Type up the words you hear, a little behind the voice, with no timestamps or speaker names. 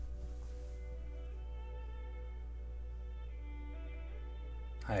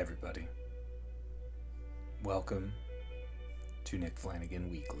Hi, everybody. Welcome to Nick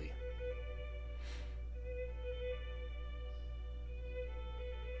Flanagan Weekly.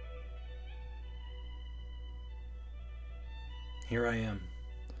 Here I am,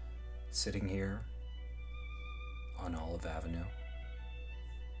 sitting here on Olive Avenue,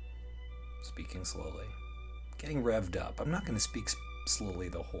 speaking slowly, getting revved up. I'm not going to speak slowly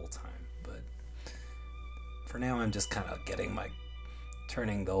the whole time, but for now I'm just kind of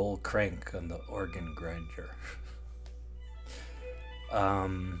turning the old crank on the organ grinder.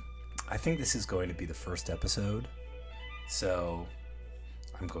 I think this is going to be the first episode, so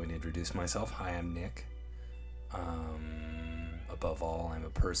I'm going to introduce myself. Hi, I'm Nick. Above all, I'm a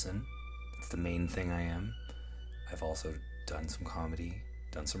person. That's the main thing I am. I've also done some comedy,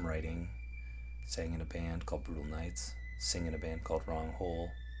 done some writing, sang in a band called Brutal Nights, sing in a band called Wrong Hole,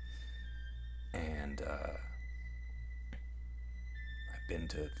 and I've been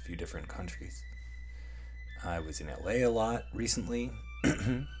to a few different countries. I was in LA a lot recently,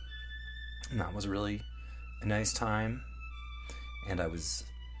 and that was really a nice time, and I was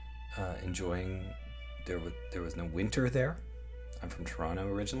enjoying. There was no winter there. I'm from Toronto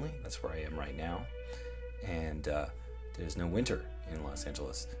originally. That's where I am right now, and there's no winter in Los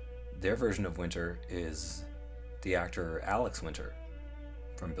Angeles. Their version of winter is the actor Alex Winter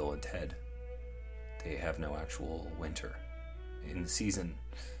from Bill and Ted. They have no actual winter in season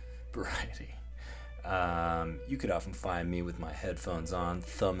variety. You could often find me with my headphones on,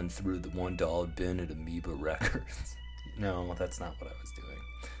 thumbing through the $1 bin at Amoeba Records. No, that's not what I was doing.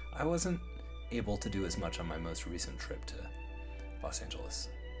 I wasn't able to do as much on my most recent trip to Los Angeles.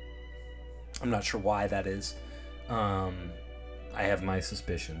 I'm not sure why that is. I have my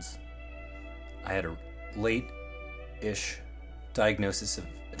suspicions. I had a late-ish diagnosis of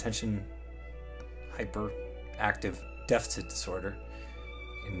attention hyperactive deficit disorder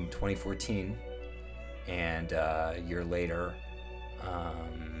in 2014, and a year later,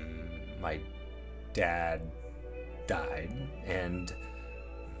 my dad died, and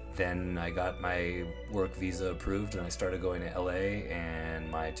then I got my work visa approved, and I started going to LA, and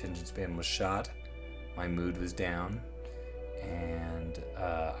my attention span was shot, my mood was down, and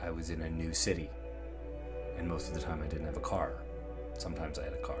I was in a new city, and most of the time I didn't have a car. Sometimes I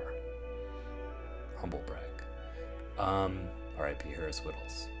had a car. Humble brag. R.I.P. Harris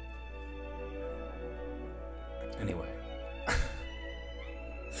Whittles. Anyway.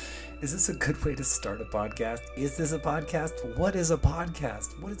 Is this a good way to start a podcast? Is this a podcast? What is a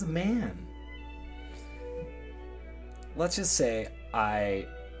podcast? What is a man? Let's just say I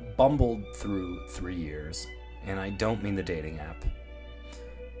bumbled through 3 years, and I don't mean the dating app.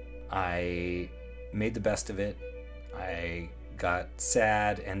 I made the best of it. I got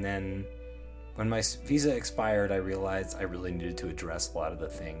sad, and then when my visa expired, I realized I really needed to address a lot of the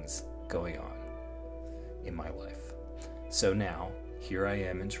things going on in my life. So now, here I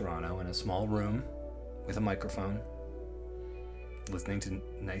am in Toronto in a small room with a microphone, listening to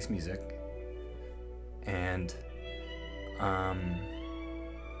nice music, and I'm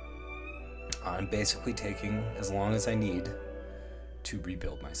basically taking as long as I need to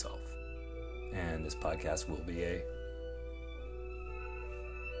rebuild myself. And this podcast will be a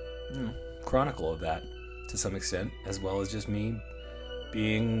chronicle of that to some extent, as well as just me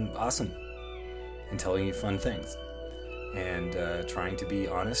being awesome and telling you fun things. And trying to be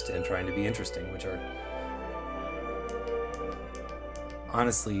honest and trying to be interesting, which are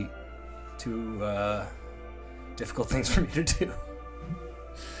honestly two difficult things for me to do.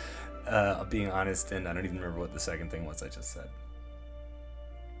 Being honest, and I don't even remember what the second thing was I just said.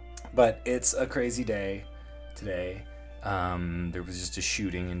 But it's a crazy day today. There was just a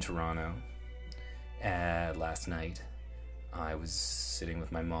shooting in Toronto last night. I was sitting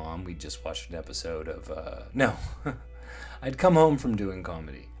with my mom. We just watched an episode of... No. I'd come home from doing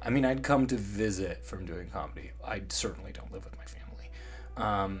comedy. I mean, I'd come to visit from doing comedy. I certainly don't live with my family.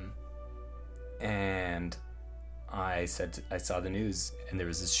 And I saw the news, and there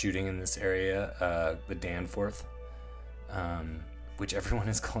was this shooting in this area, the Danforth, which everyone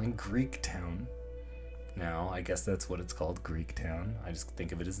is calling Greek Town. Now, I guess that's what it's called, Greek Town. I just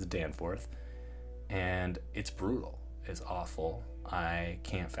think of it as the Danforth. And it's brutal. It's awful. I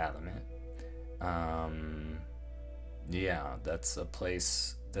can't fathom it. Yeah, that's a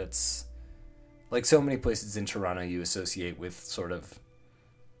place that's like so many places in Toronto you associate with sort of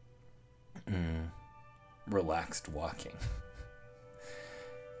relaxed walking.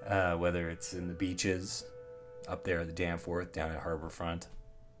 Whether it's in the beaches, up there at the Danforth, down at Harbourfront,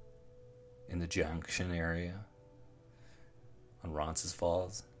 in the Junction area, on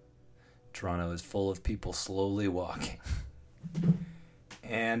Roncesvalles. Toronto is full of people slowly walking.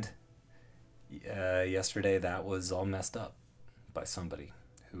 And yesterday that was all messed up by somebody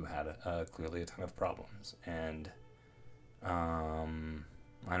who had clearly a ton of problems. And I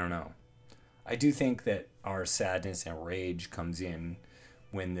don't know. I do think that our sadness and rage comes in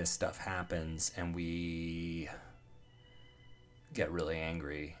when this stuff happens and we get really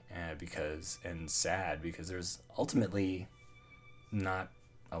angry and sad because there's ultimately not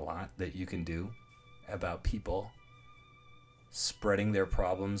a lot that you can do about people spreading their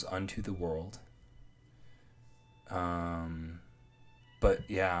problems unto the world. But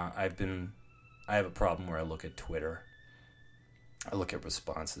yeah, I have a problem where I look at Twitter. I look at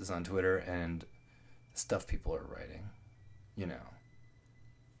responses on Twitter and stuff people are writing. You know,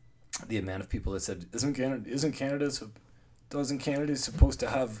 the amount of people that said, "Doesn't Canada supposed to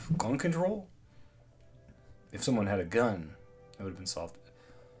have gun control? If someone had a gun, it would have been solved."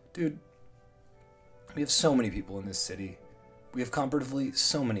 Dude, we have so many people in this city. We have comparatively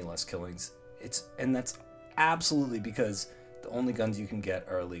so many less killings. And that's absolutely because the only guns you can get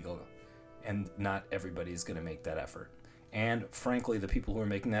are illegal, and not everybody is going to make that effort. And frankly, the people who are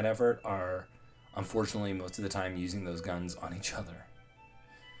making that effort are, unfortunately, most of the time using those guns on each other.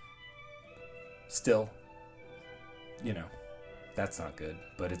 Still, you know, that's not good,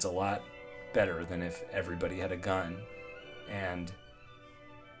 but it's a lot better than if everybody had a gun. And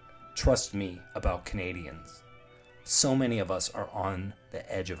trust me about Canadians, so many of us are on the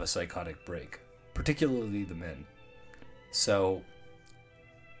edge of a psychotic break, particularly the men. So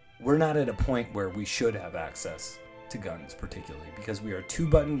we're not at a point where we should have access to guns, particularly because we are too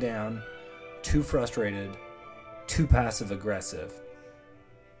buttoned down, too frustrated, too passive aggressive.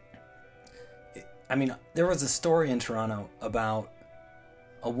 I mean, there was a story in Toronto about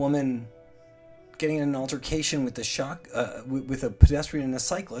a woman getting in an altercation with with a pedestrian and a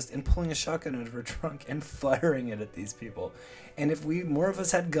cyclist, and pulling a shotgun out of her trunk and firing it at these people. And if more of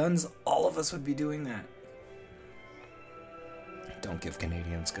us had guns, all of us would be doing that. Don't give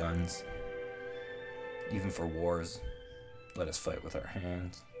Canadians guns. Even for wars, let us fight with our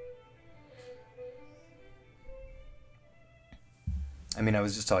hands. I mean, I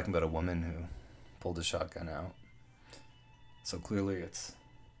was just talking about a woman who pulled a shotgun out. So clearly it's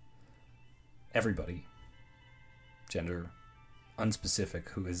everybody, gender unspecific,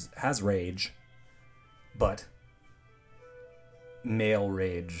 who has rage, but male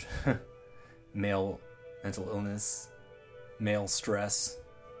rage, male mental illness, male stress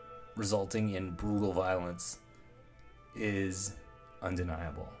resulting in brutal violence is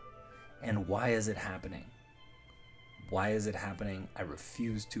undeniable. And why is it happening? Why is it happening? I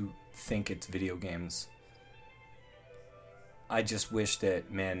refuse to think it's video games. I just wish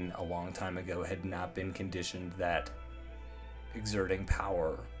that men a long time ago had not been conditioned that exerting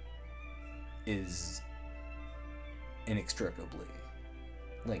power is inextricably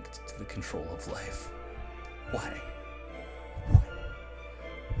linked to the control of life. Why?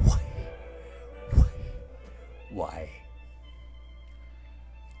 Why?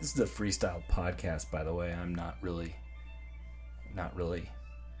 This is a freestyle podcast, by the way. I'm not really.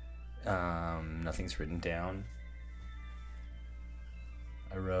 Nothing's written down.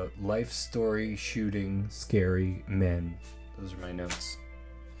 I wrote life story, shooting, scary, men. Those are my notes.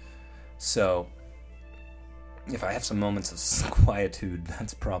 So, if I have some moments of quietude,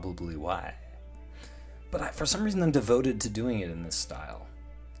 that's probably why. But for some reason, I'm devoted to doing it in this style.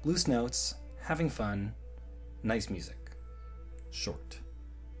 Loose notes, having fun, nice music, short.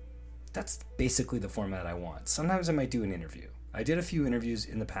 That's basically the format I want. Sometimes I might do an interview. I did a few interviews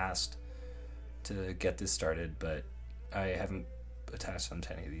in the past to get this started, but I haven't attached them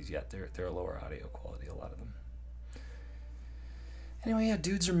to any of these yet. They're a lower audio quality, a lot of them. Anyway, yeah,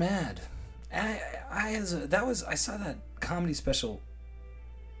 dudes are mad. I saw that comedy special,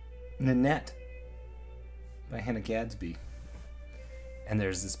 Nanette, by Hannah Gadsby, and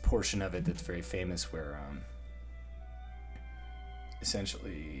there's this portion of it that's very famous where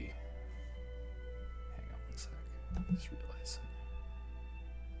essentially, hang on one sec, I just realized.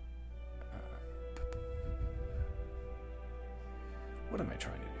 What am I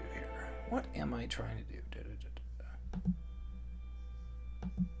trying to do here? What am I trying to do?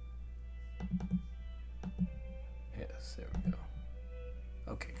 Yes, there we go.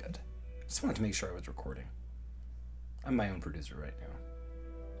 Okay, good. Just wanted to make sure I was recording. I'm my own producer right now.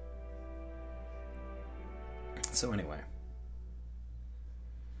 So anyway.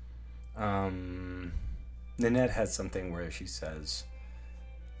 Nanette has something where she says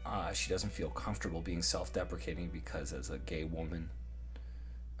she doesn't feel comfortable being self-deprecating because as a gay woman,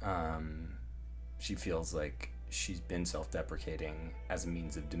 she feels like she's been self-deprecating as a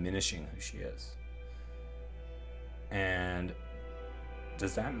means of diminishing who she is. And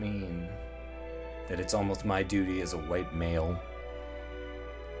does that mean that it's almost my duty as a white male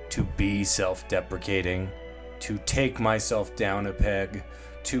to be self-deprecating, to take myself down a peg,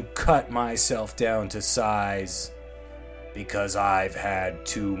 to cut myself down to size because I've had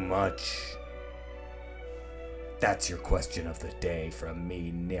too much? That's your question of the day from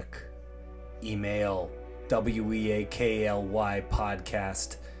me, Nick. Email WEAKLY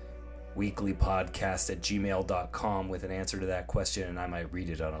podcast, weekly podcast at gmail.com with an answer to that question, and I might read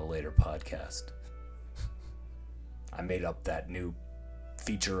it on a later podcast. I made up that new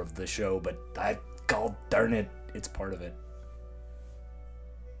feature of the show, but God darn it, it's part of it.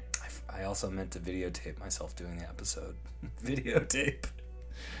 I also meant to videotape myself doing the episode. Videotape.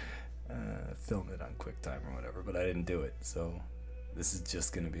 Film it on QuickTime or whatever, but I didn't do it, so this is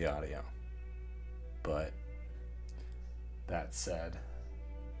just going to be audio. But that said,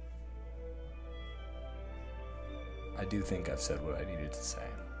 I do think I've said what I needed to say.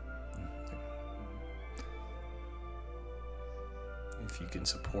 If you can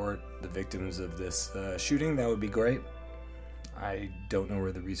support the victims of this shooting, that would be great. I don't know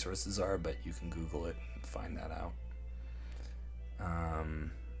where the resources are, but you can Google it and find that out.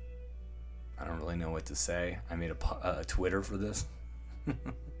 I don't really know what to say. I made a Twitter for this.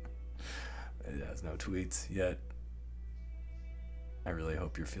 It has no tweets yet. I really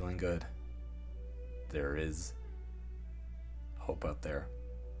hope you're feeling good. There is hope out there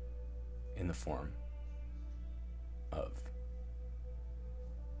in the form of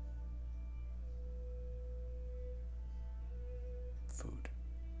food.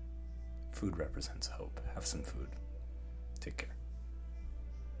 Food represents hope. Have some food. Take care.